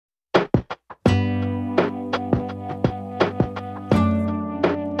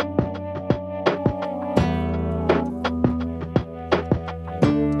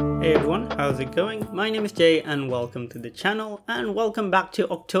how's it going? My name is Jay and welcome to the channel, and welcome back to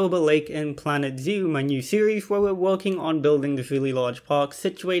October Lake in Planet Zoo, my new series where we're working on building this really large park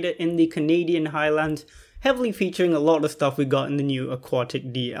situated in the Canadian Highlands, heavily featuring a lot of stuff we got in the new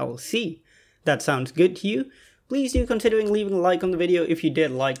aquatic DLC. That sounds good to you? Please do consider leaving a like on the video if you did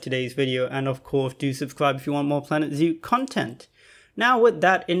like today's video, and of course do subscribe if you want more Planet Zoo content. Now with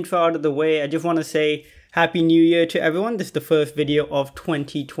that intro out of the way, I just want to say Happy New Year to everyone. This is the first video of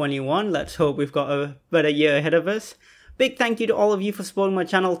 2021. Let's hope we've got a better year ahead of us. Big thank you to all of you for supporting my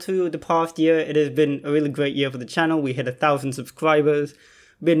channel through the past year. It has been a really great year for the channel. We hit 1,000 subscribers.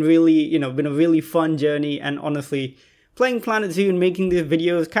 Been a really fun journey, and honestly, playing Planet Zoo and making these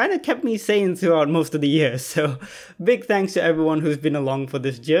videos kind of kept me sane throughout most of the year. So big thanks to everyone who's been along for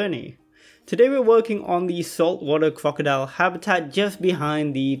this journey. Today we're working on the saltwater crocodile habitat just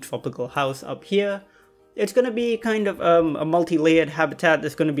behind the tropical house up here. It's going to be kind of a multi-layered habitat.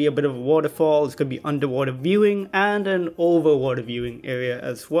 There's going to be a bit of a waterfall, there's going to be underwater viewing and an overwater viewing area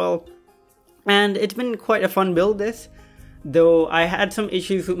as well. And it's been quite a fun build this, though I had some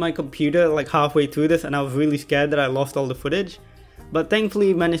issues with my computer like halfway through this and I was really scared that I lost all the footage. But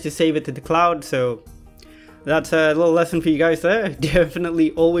thankfully managed to save it to the cloud, so that's a little lesson for you guys there.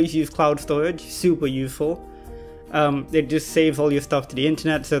 Definitely always use cloud storage, super useful. It just saves all your stuff to the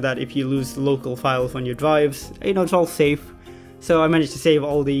internet so that if you lose local files on your drives, it's all safe. So I managed to save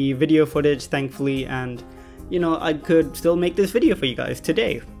all the video footage thankfully, and I could still make this video for you guys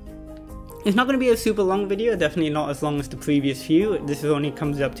today. It's not going to be a super long video, definitely not as long as the previous few. This only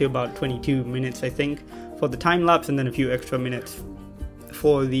comes up to about 22 minutes I think for the time lapse, and then a few extra minutes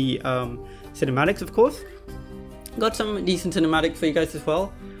for the cinematics of course. Got some decent cinematics for you guys as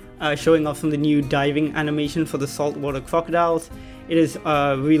well. Showing off some of the new diving animation for the saltwater crocodiles. It is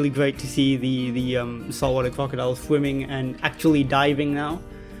really great to see the saltwater crocodiles swimming and actually diving now.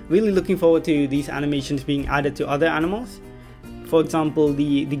 Really looking forward to these animations being added to other animals. For example,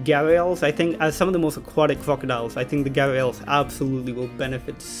 the gharials, I think as some of the most aquatic crocodiles, I think the gharials absolutely will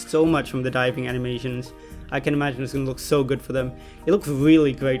benefit so much from the diving animations. I can imagine it's going to look so good for them. It looks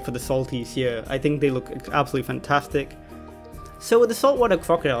really great for the salties here. I think they look absolutely fantastic. So with the saltwater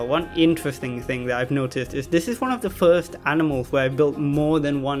crocodile, one interesting thing that I've noticed is this is one of the first animals where I built more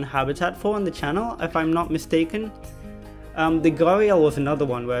than one habitat for on the channel, if I'm not mistaken. The gharial was another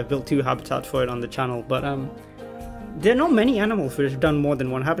one where I built 2 habitats for it on the channel, but there are not many animals which have done more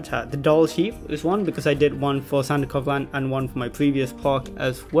than one habitat. The doll sheep is one because I did one for Sandbox and one for my previous park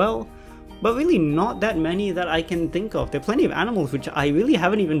as well, but really not that many that I can think of. There are plenty of animals which I really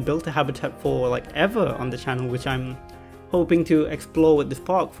haven't even built a habitat for like ever on the channel, which I'm hoping to explore with this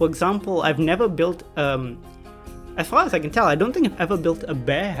park. For example, I've never built, as far as I can tell, I don't think I've ever built a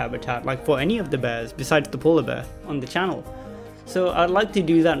bear habitat like for any of the bears besides the polar bear on the channel. So I'd like to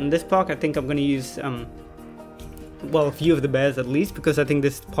do that in this park. I think I'm going to use well, a few of the bears at least, because I think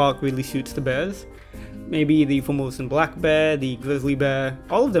this park really suits the bears. Maybe the Formosan black bear, the grizzly bear,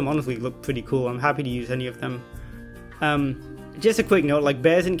 all of them honestly look pretty cool. I'm happy to use any of them. Just a quick note, like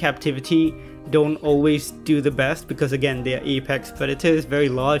bears in captivity don't always do the best because again they are apex predators, very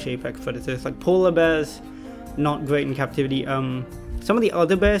large apex predators. Like polar bears, not great in captivity. Some of the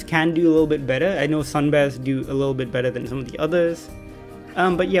other bears can do a little bit better. I know sun bears do a little bit better than some of the others.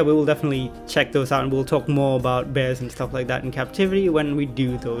 But yeah, we will definitely check those out and we'll talk more about bears and stuff like that in captivity when we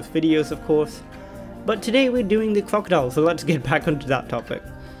do those videos of course. But today we're doing the crocodiles, so let's get back onto that topic.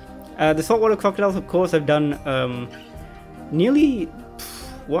 The saltwater crocodiles of course I've done nearly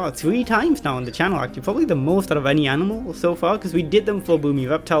 3 times now on the channel actually, probably the most out of any animal so far, because we did them for Boomy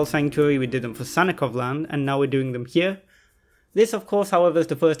Reptile Sanctuary, we did them for Sannikov Land, and now we're doing them here. This of course however is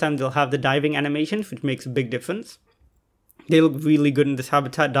the first time they'll have the diving animations, which makes a big difference. They look really good in this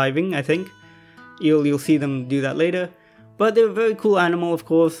habitat diving, I think. You'll see them do that later. But they're a very cool animal of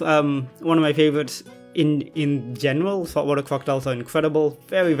course, one of my favorites in general. Saltwater crocodiles are incredible,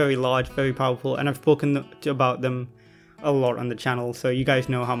 very large, very powerful, and I've spoken about them a lot on the channel, so you guys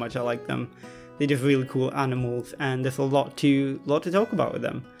know how much I like them. They're just really cool animals and there's a lot to talk about with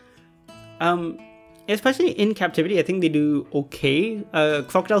them. Especially in captivity, I think they do okay.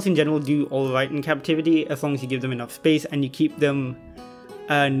 Crocodiles in general do alright in captivity as long as you give them enough space and you keep them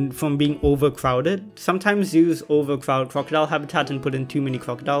from being overcrowded. Sometimes zoos overcrowd crocodile habitats and put in too many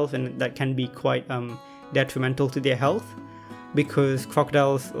crocodiles, and that can be quite detrimental to their health. Because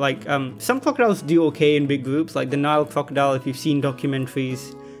crocodiles, like some crocodiles do okay in big groups, like the Nile crocodile. If you've seen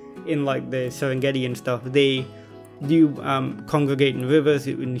documentaries in like the Serengeti and stuff, they do congregate in rivers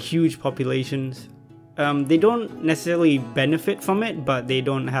in huge populations. They don't necessarily benefit from it, but they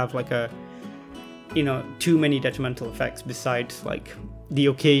don't have like a you know, too many detrimental effects besides like the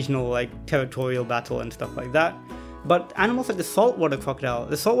occasional like territorial battle and stuff like that. But animals like the saltwater crocodile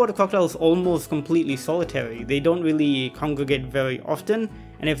is almost completely solitary. They don't really congregate very often,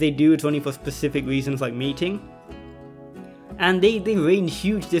 and if they do, it's only for specific reasons like mating. And they range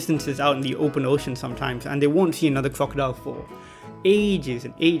huge distances out in the open ocean sometimes, and they won't see another crocodile for ages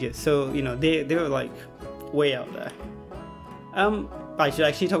and ages. So, you know, they're like way out there. I should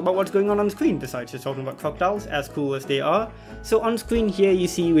actually talk about what's going on screen besides just talking about crocodiles, as cool as they are. So on screen here you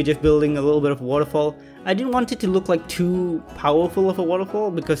see we're just building a little bit of waterfall. I didn't want it to look like too powerful of a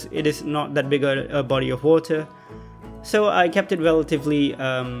waterfall because it is not that big a body of water. So I kept it relatively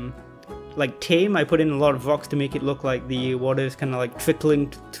like tame. I put in a lot of rocks to make it look like the water is kind of like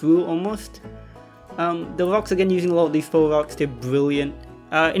trickling through almost. The rocks, again, using a lot of these faux rocks, they're brilliant.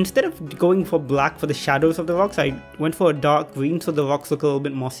 Instead of going for black for the shadows of the rocks, I went for a dark green so the rocks look a little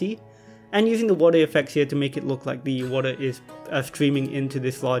bit mossy. And using the water effects here to make it look like the water is streaming into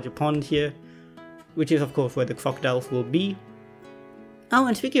this larger pond here, which is of course where the crocodiles will be. Oh,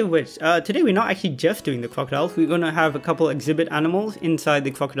 and speaking of which, today we're not actually just doing the crocodiles. We're going to have a couple exhibit animals inside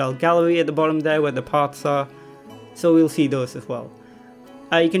the Crocodile Gallery at the bottom there where the paths are. So we'll see those as well.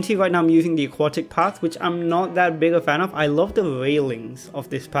 You can see right now I'm using the aquatic path, which I'm not that big a fan of. I love the railings of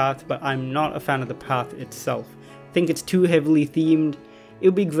this path, but I'm not a fan of the path itself. I think it's too heavily themed. It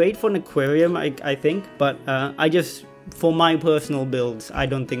would be great for an aquarium, I think, but I just, for my personal builds, I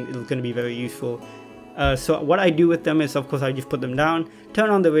don't think it's going to be very useful. So what I do with them is, of course, I just put them down, turn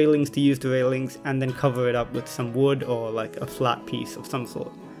on the railings to use the railings, and then cover it up with some wood or like a flat piece of some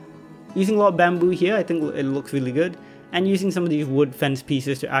sort. Using a lot of bamboo here, I think it looks really good. And using some of these wood fence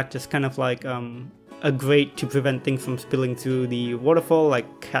pieces to act as kind of like a grate to prevent things from spilling through the waterfall, like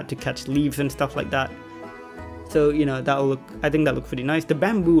to catch leaves and stuff like that. So, you know, I think that looks pretty nice. The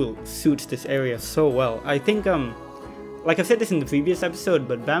bamboo suits this area so well. I think, like I've said this in the previous episode,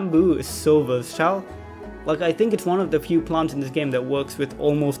 but bamboo is so versatile. Like, I think it's one of the few plants in this game that works with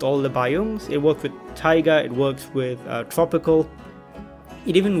almost all the biomes. It works with taiga, it works with tropical.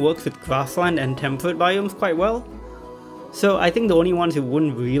 It even works with grassland and temperate biomes quite well. So I think the only ones it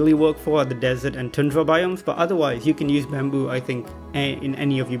wouldn't really work for are the desert and tundra biomes, but otherwise you can use bamboo, I think, in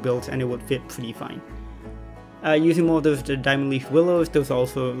any of your builds and it would fit pretty fine. Using more of those diamond leaf willows, those are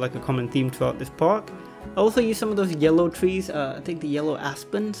also like a common theme throughout this park. I also use some of those yellow trees, I think the yellow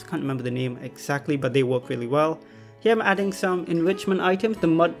aspens, can't remember the name exactly, but they work really well. Here I'm adding some enrichment items. The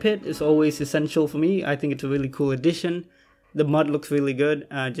mud pit is always essential for me. I think it's a really cool addition. The mud looks really good,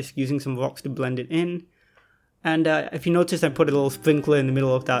 just using some rocks to blend it in. And if you notice, I put a little sprinkler in the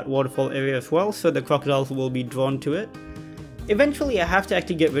middle of that waterfall area as well, so the crocodiles will be drawn to it. Eventually I have to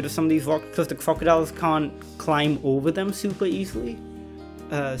actually get rid of some of these rocks because the crocodiles can't climb over them super easily.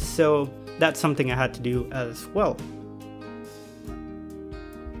 So that's something I had to do as well.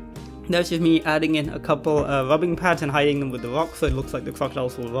 That's just me adding in a couple rubbing pads and hiding them with the rocks so it looks like the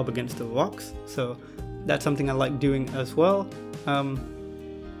crocodiles will rub against the rocks. So that's something I like doing as well.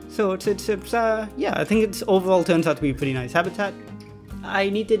 So yeah, I think it overall turns out to be a pretty nice habitat. I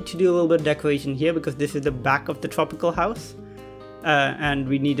needed to do a little bit of decoration here because this is the back of the tropical house. And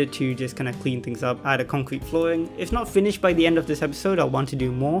we needed to just kind of clean things up, add a concrete flooring. It's not finished by the end of this episode, I'll want to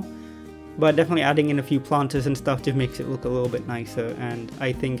do more. But definitely adding in a few planters and stuff just makes it look a little bit nicer and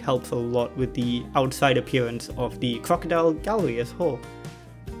I think helps a lot with the outside appearance of the Crocodile Gallery as a whole.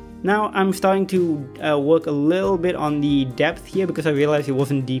 Now I'm starting to work a little bit on the depth here because I realized it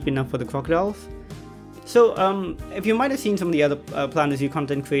wasn't deep enough for the crocodiles. So if you might have seen some of the other Planet Zoo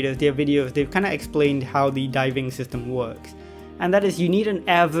content creators, their videos, they've kind of explained how the diving system works. And that is you need an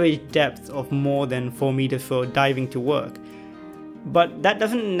average depth of more than 4 meters for diving to work. But that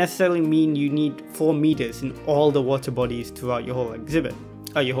doesn't necessarily mean you need 4 meters in all the water bodies throughout your whole exhibit,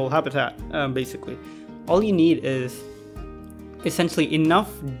 your whole habitat, basically. All you need is essentially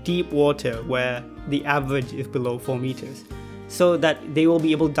enough deep water where the average is below 4 meters so that they will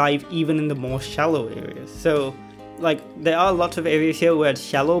be able to dive even in the more shallow areas. So like there are lots of areas here where it's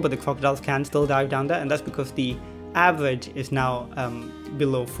shallow but the crocodiles can still dive down there, and that's because the average is now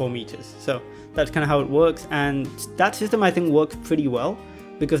below 4 meters. So that's kind of how it works, and that system I think works pretty well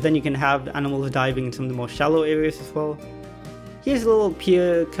because then you can have animals diving in some of the more shallow areas as well. Here's a little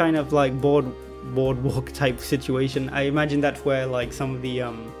pier kind of like boardwalk type situation. I imagine that's where like some of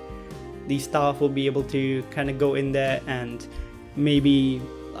the staff will be able to kind of go in there and maybe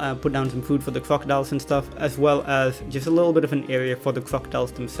put down some food for the crocodiles and stuff, as well as just a little bit of an area for the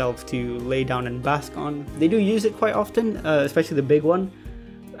crocodiles themselves to lay down and bask on. They do use it quite often, especially the big one.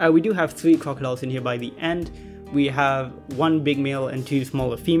 We do have 3 crocodiles in here by the end. we have one big male and two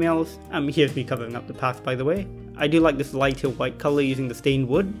smaller females. Here's me covering up the path, by the way. I do like this lighter white color using the stained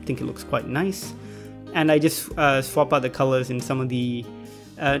wood. I think it looks quite nice. And I just swap out the colors in some of the,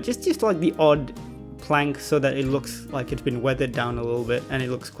 just like the odd plank so that it looks like it's been weathered down a little bit, and it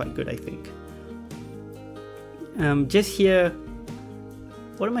looks quite good, I think. Just here,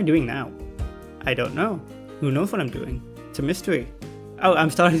 what am I doing now? I don't know. Who knows what I'm doing? It's a mystery. Oh,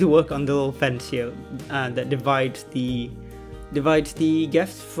 I'm starting to work on the little fence here that divides the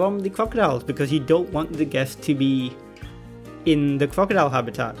guests from the crocodiles, because you don't want the guests to be in the crocodile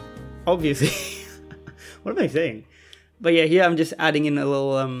habitat, obviously. What am I saying? But yeah, here I'm just adding in a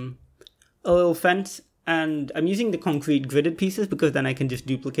little fence, and I'm using the concrete gridded pieces because then I can just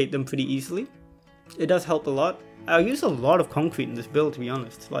duplicate them pretty easily. It does help a lot. I use a lot of concrete in this build, to be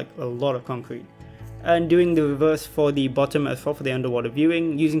honest, like a lot of concrete. And doing the reverse for the bottom as well for the underwater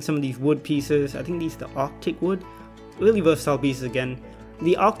viewing, using some of these wood pieces. I think these are the Arctic wood. Really versatile pieces again.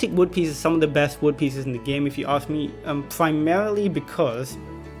 The Arctic wood pieces are some of the best wood pieces in the game, if you ask me, primarily because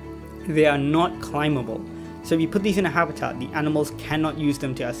they are not climbable. So if you put these in a habitat, the animals cannot use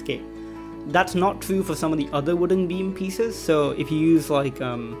them to escape. That's not true for some of the other wooden beam pieces. So if you use like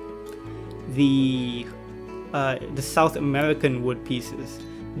the South American wood pieces,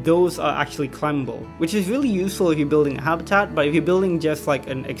 those are actually climbable, which is really useful if you're building a habitat. But if you're building just like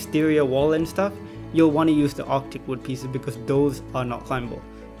an exterior wall and stuff, you'll want to use the Arctic wood pieces because those are not climbable,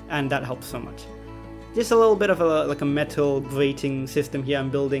 and that helps so much. Just a little bit of a metal grating system here I'm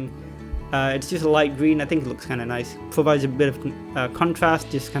building. It's just a light green. I think it looks kind of nice. Provides a bit of contrast,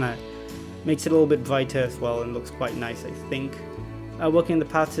 just kind of makes it a little bit brighter as well, and looks quite nice, I think. Working on the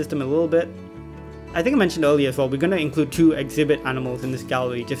path system a little bit. I think I mentioned earlier as well, we're going to include 2 exhibit animals in this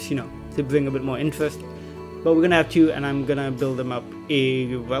gallery, just, you know, to bring a bit more interest. But we're going to have 2, and I'm going to build them up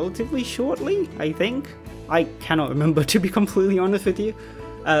relatively shortly, I think. I cannot remember, to be completely honest with you.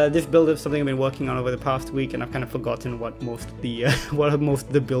 This build is something I've been working on over the past week, and I've kind of forgotten what most of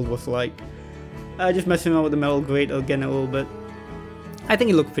the build was like. Just messing around with the metal grate again a little bit. I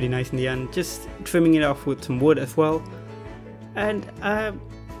think it looked pretty nice in the end, just trimming it off with some wood as well. And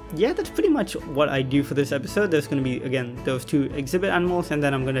yeah, that's pretty much what I do for this episode. There's going to be, again, those 2 exhibit animals, and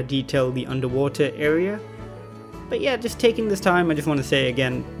then I'm going to detail the underwater area. But yeah, just taking this time, I just want to say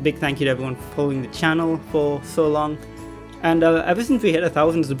again, big thank you to everyone for following the channel for so long. And ever since we hit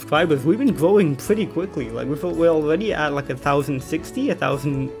 1,000 subscribers, we've been growing pretty quickly. Like we're already at like 1,060,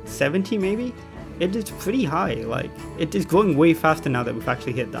 1,070 maybe. It is pretty high. Like it is growing way faster now that we've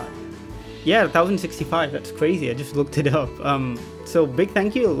actually hit that. Yeah, 1,065, that's crazy, I just looked it up. So big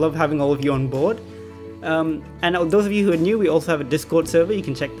thank you, love having all of you on board. And those of you who are new, we also have a Discord server, you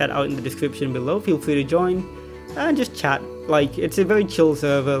can check that out in the description below, feel free to join and just chat. Like, it's a very chill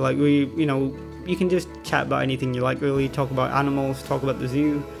server, like you can just chat about anything you like really, talk about animals, talk about the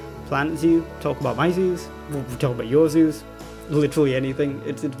zoo, Planet Zoo, talk about my zoos, talk about your zoos, literally anything,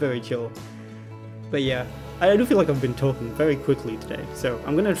 it's very chill. But yeah. I do feel like I've been talking very quickly today, so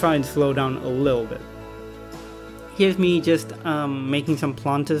I'm going to try and slow down a little bit. Here's me just making some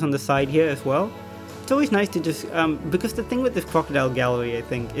planters on the side here as well. It's always nice to just, because the thing with this Crocodile Gallery, I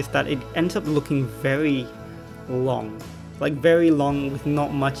think, is that it ends up looking very long. Like very long with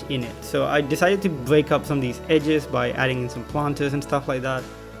not much in it. So I decided to break up some of these edges by adding in some planters and stuff like that.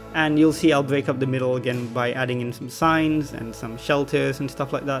 And you'll see I'll break up the middle again by adding in some signs and some shelters and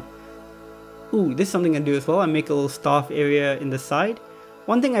stuff like that. Ooh, this is something I do as well. I make a little staff area in the side.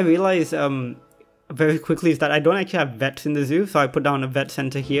 One thing I realized very quickly is that I don't actually have vets in the zoo, so I put down a vet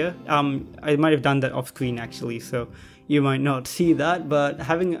center here. I might have done that off screen actually, so you might not see that, but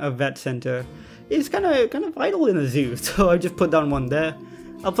having a vet center is kind of vital in the zoo, so I just put down one there.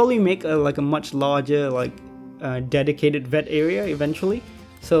 I'll probably make a much larger dedicated vet area eventually,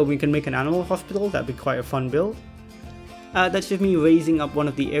 so we can make an animal hospital. That'd be quite a fun build. That's just me raising up one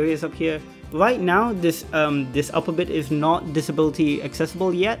of the areas up here. Right now, this upper bit is not disability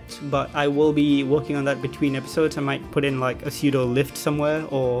accessible yet, but I will be working on that between episodes. I might put in like a pseudo lift somewhere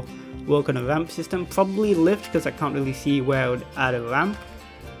or work on a ramp system. Probably lift because I can't really see where I would add a ramp.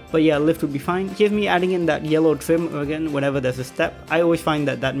 But yeah, lift would be fine. Here's me adding in that yellow trim again whenever there's a step. I always find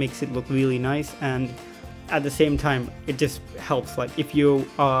that makes it look really nice, and at the same time, it just helps. Like if you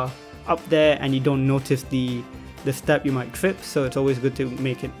are up there and you don't notice the step, you might trip, so it's always good to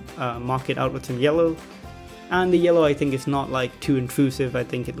make it mark it out with some yellow. And the yellow, I think, is not like too intrusive. I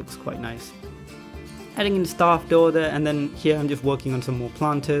think it looks quite nice. Adding in staff door there, and then here I'm just working on some more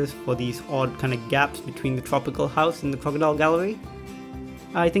planters for these odd kind of gaps between the tropical house and the Crocodile Gallery.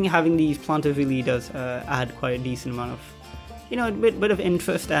 I think having these planters really does add quite a decent amount of you know, a bit of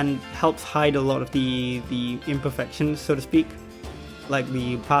interest and helps hide a lot of the imperfections, so to speak, like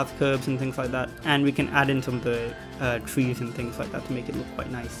the path curves and things like that. And we can add in some of the trees and things like that to make it look quite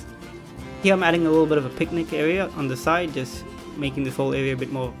nice. Here I'm adding a little bit of a picnic area on the side, just making this whole area a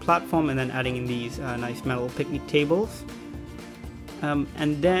bit more of a platform, and then adding in these nice metal picnic tables.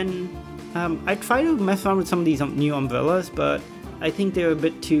 And then I try to mess around with some of these new umbrellas, but I think they're a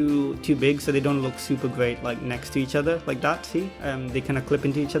bit too big, so they don't look super great like next to each other like that. See, they kind of clip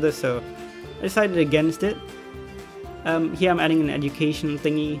into each other, so I decided against it. Here I'm adding an education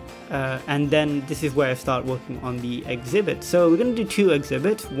thingy, and then this is where I start working on the exhibit. So we're going to do 2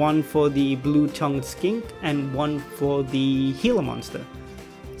 exhibits, one for the blue-tongued skink and one for the Gila monster.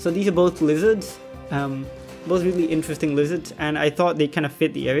 So these are both lizards, both really interesting lizards, and I thought they kind of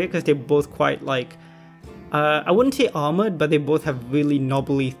fit the area because they're both quite like, I wouldn't say armored, but they both have really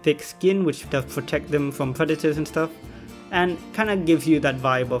knobbly thick skin, which does protect them from predators and stuff. And kind of gives you that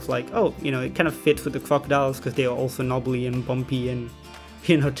vibe of like, oh, you know, it kind of fits with the crocodiles because they are also knobbly and bumpy and,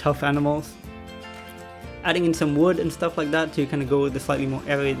 you know, tough animals. Adding in some wood and stuff like that to kind of go with the slightly more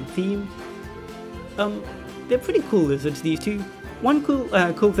arid theme. They're pretty cool lizards, these two. One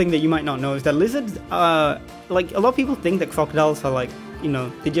cool thing that you might not know is that lizards are, like, a lot of people think that crocodiles are like, you know,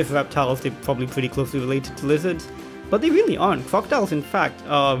 they're just reptiles, they're probably pretty closely related to lizards. But they really aren't. Crocodiles, in fact,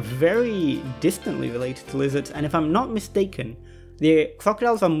 are very distantly related to lizards, and if I'm not mistaken, the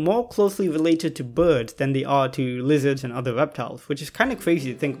crocodiles are more closely related to birds than they are to lizards and other reptiles, which is kind of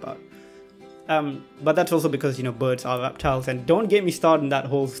crazy to think about. But that's also because, you know, birds are reptiles, and don't get me started on that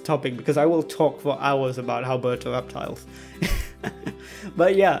whole topic because I will talk for hours about how birds are reptiles.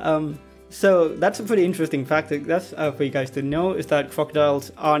 But yeah, so that's a pretty interesting fact. That's for you guys to know, is that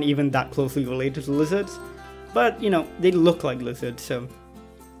crocodiles aren't even that closely related to lizards. But, you know, they look like lizards, so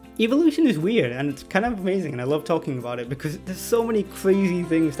evolution is weird and it's kind of amazing, and I love talking about it because there's so many crazy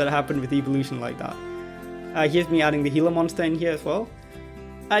things that happen with evolution like that. Here's me adding the Gila monster in here as well.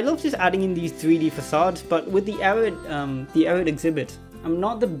 I love just adding in these 3D facades, but with the arid exhibit, I'm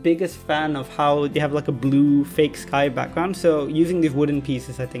not the biggest fan of how they have like a blue fake sky background, so using these wooden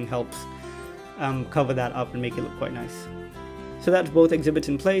pieces I think helps cover that up and make it look quite nice. So that's both exhibits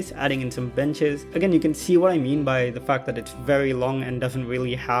in place, adding in some benches. Again, you can see what I mean by the fact that it's very long and doesn't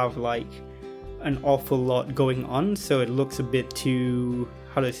really have like an awful lot going on, so it looks a bit too,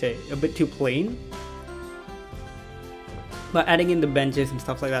 how do I say, a bit too plain. But adding in the benches and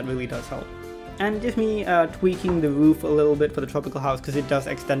stuff like that really does help. And just me tweaking the roof a little bit for the tropical house because it does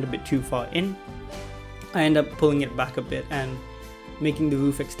extend a bit too far in. I end up pulling it back a bit and making the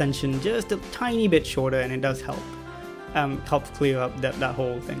roof extension just a tiny bit shorter, and it does help. Helps clear up that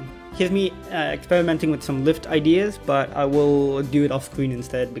whole thing. Here's me experimenting with some lift ideas, but I will do it off screen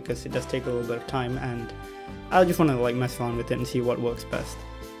instead because it does take a little bit of time, and I just want to like mess around with it and see what works best.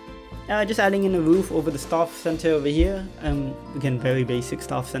 Just adding in a roof over the staff center over here. Again, very basic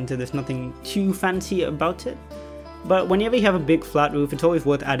staff center, there's nothing too fancy about it. But whenever you have a big flat roof, it's always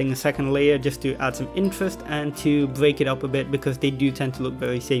worth adding a second layer just to add some interest and to break it up a bit because they do tend to look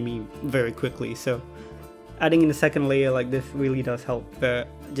very samey very quickly. So adding in a second layer like this really does help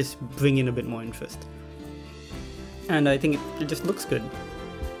just bring in a bit more interest. And I think it just looks good.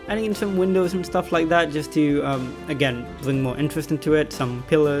 Adding in some windows and stuff like that just to, again, bring more interest into it, some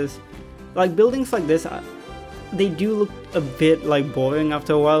pillars. Like buildings like this, they do look a bit like boring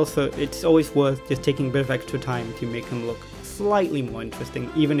after a while, so it's always worth just taking a bit of extra time to make them look slightly more interesting,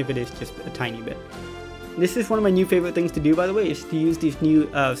 even if it is just a tiny bit. This is one of my new favorite things to do, by the way, is to use these new,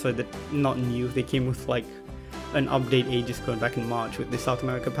 not new, they came with like an update ages ago back in March with the South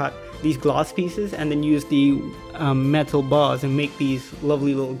America pack, these glass pieces, and then use the metal bars and make these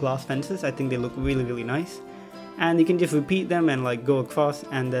lovely little glass fences. I think they look really, really nice. And you can just repeat them and like go across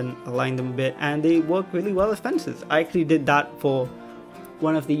and then align them a bit, and they work really well as fences. I actually did that for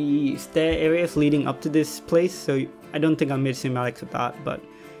one of the stair areas leading up to this place, so I don't think I made cinematics of that, but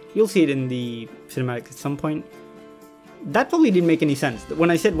you'll see it in the cinematics at some point. That probably didn't make any sense.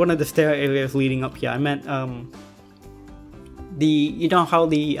 When I said one of the stair areas leading up here, I meant you know how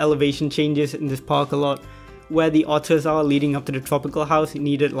the elevation changes in this park a lot, where the otters are leading up to the tropical house. It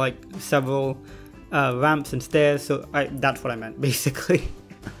needed like several ramps and stairs, so that's what I meant basically.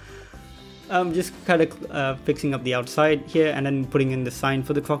 Just kind of fixing up the outside here and then putting in the sign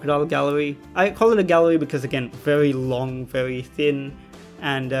for the Crocodile Gallery. I call it a gallery because, again, very long, very thin,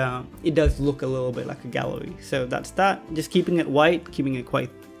 and it does look a little bit like a gallery. So that's that. Just keeping it white, keeping it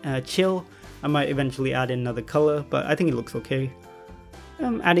quite chill. I might eventually add in another color, but I think it looks okay.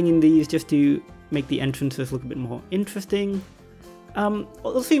 Adding in these just to make the entrances look a bit more interesting.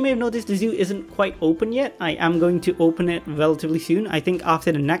 Also, you may have noticed the zoo isn't quite open yet. I am going to open it relatively soon. I think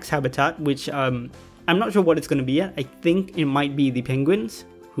after the next habitat, which I'm not sure what it's going to be yet. I think it might be the penguins.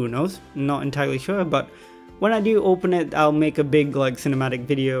 Who knows? Not entirely sure, but when I do open it, I'll make a big like cinematic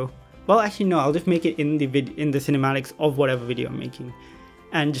video. Well, actually no, I'll just make it in the cinematics of whatever video I'm making,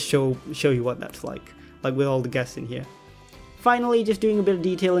 and just show you what that's like with all the guests in here. Finally, just doing a bit of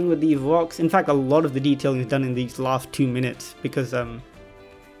detailing with these rocks. In fact, a lot of the detailing is done in these last 2 minutes because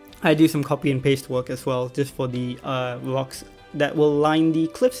I do some copy and paste work as well, just for the rocks that will line the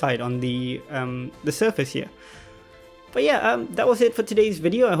cliffside on the surface here. But yeah, that was it for today's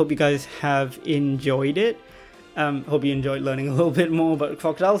video. I hope you guys have enjoyed it. Hope you enjoyed learning a little bit more about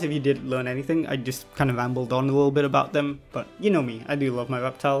crocodiles. If you did learn anything, I just kind of rambled on a little bit about them. But you know me, I do love my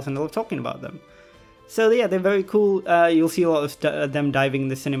reptiles and I love talking about them. So yeah, they're very cool. You'll see a lot of them diving in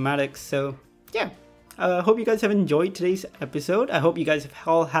the cinematics. So yeah, hope you guys have enjoyed today's episode. I hope you guys have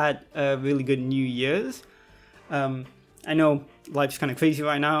all had a really good New Year's. I know life's kind of crazy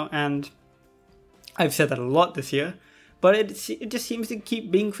right now, and I've said that a lot this year. But it just seems to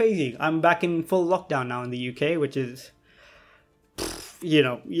keep being crazy. I'm back in full lockdown now in the UK, which is, you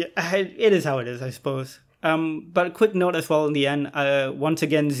know, it is how it is, I suppose. But a quick note as well in the end, once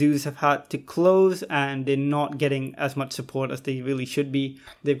again, zoos have had to close and they're not getting as much support as they really should be.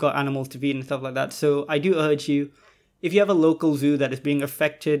 They've got animals to feed and stuff like that. So I do urge you, if you have a local zoo that is being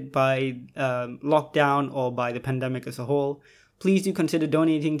affected by lockdown or by the pandemic as a whole, please do consider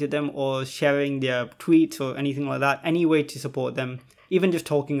donating to them or sharing their tweets or anything like that. Any way to support them, even just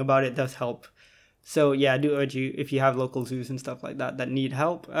talking about it does help. So yeah, I do urge you, if you have local zoos and stuff like that that need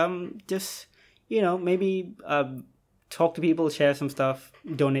help, just, you know, maybe talk to people, share some stuff,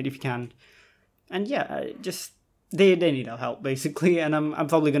 donate if you can. And yeah, just, they need our help basically. And I'm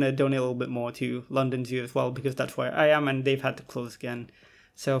probably going to donate a little bit more to London Zoo as well, because that's where I am and they've had to close again.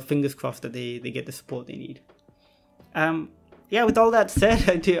 So fingers crossed that they get the support they need. Yeah, with all that said,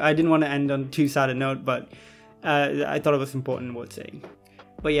 I didn't want to end on too sad a note, but I thought it was important worth saying.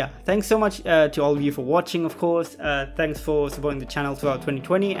 But yeah, thanks so much to all of you for watching, of course. Thanks for supporting the channel throughout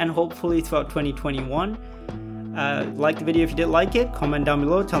 2020 and hopefully throughout 2021. Like the video if you did like it, comment down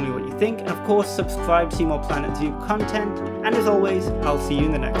below, tell me what you think, and of course subscribe to see more Planet Zoo content. And as always, I'll see you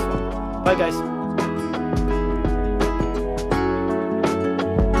in the next one. Bye guys.